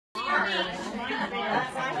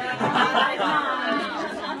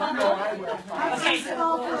Okay,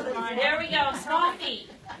 there we go. Small feet.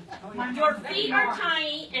 Your feet are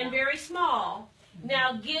tiny and very small.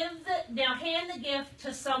 Now hand the gift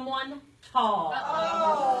to someone tall.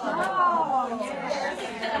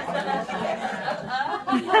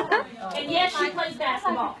 And yes, she plays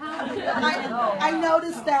basketball. I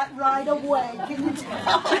noticed that right away. Can you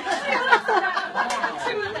tell?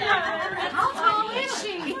 How tall is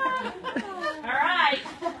she? All right.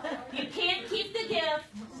 You can't keep the gift.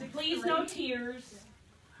 Please, no tears.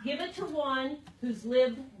 Give it to one who's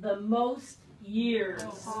lived the most years.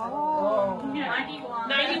 91.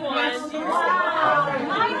 91. Wow.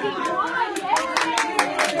 91.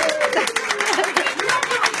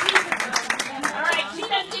 All right, she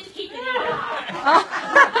doesn't get to keep it either.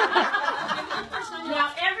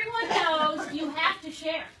 Now, everyone knows you have to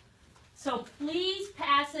share. So please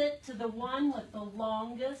pass it to the one with the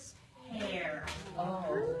longest hair.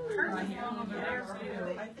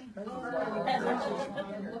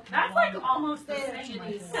 That's like almost the same.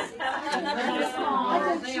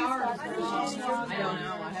 They are. I don't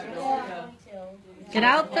know. I have no idea. Get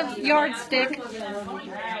out the yardstick.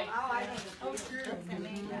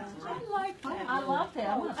 I love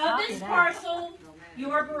them. Of this parcel,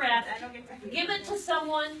 you are bereft. Give it to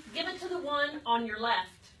someone. Give it to the one on your left.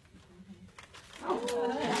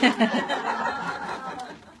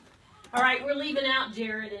 All right, we're leaving out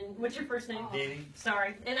Jared, and what's your first name? Danny.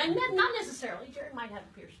 Sorry, and not necessarily. Jared might have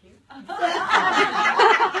a pierced ear.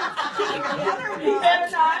 He better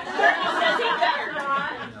not. Says he better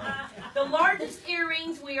not. The largest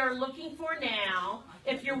earrings we are looking for now.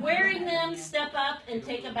 If you're wearing them, step up and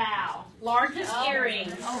take a bow. Largest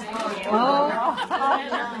earrings.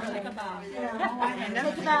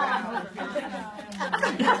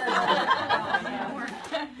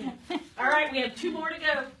 All right, we have 2 more to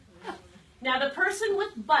go. Now the person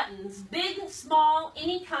with buttons, big, small,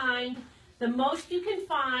 any kind, the most you can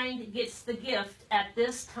find gets the gift at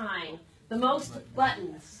this time. The most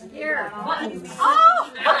buttons. Here. Buttons. Oh!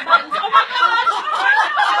 Buttons. Oh my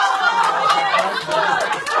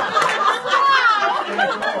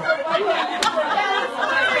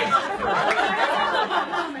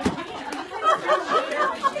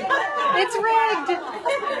It's rigged.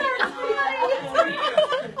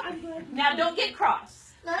 Now don't get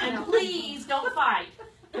cross. And please don't fight.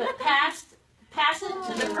 But pass it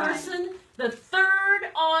to the person, the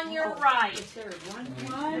third on your right. One, two,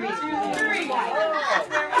 three.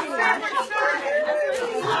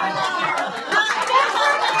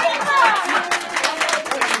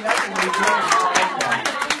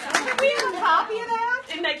 We have a copy of that?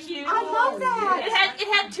 Isn't that cute? I love that. It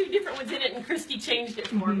had 2 different ones in it, and Christy changed it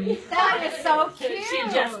for me. That is so cute.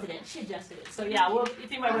 She adjusted it. So yeah, well,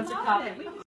 if anybody wants a copy.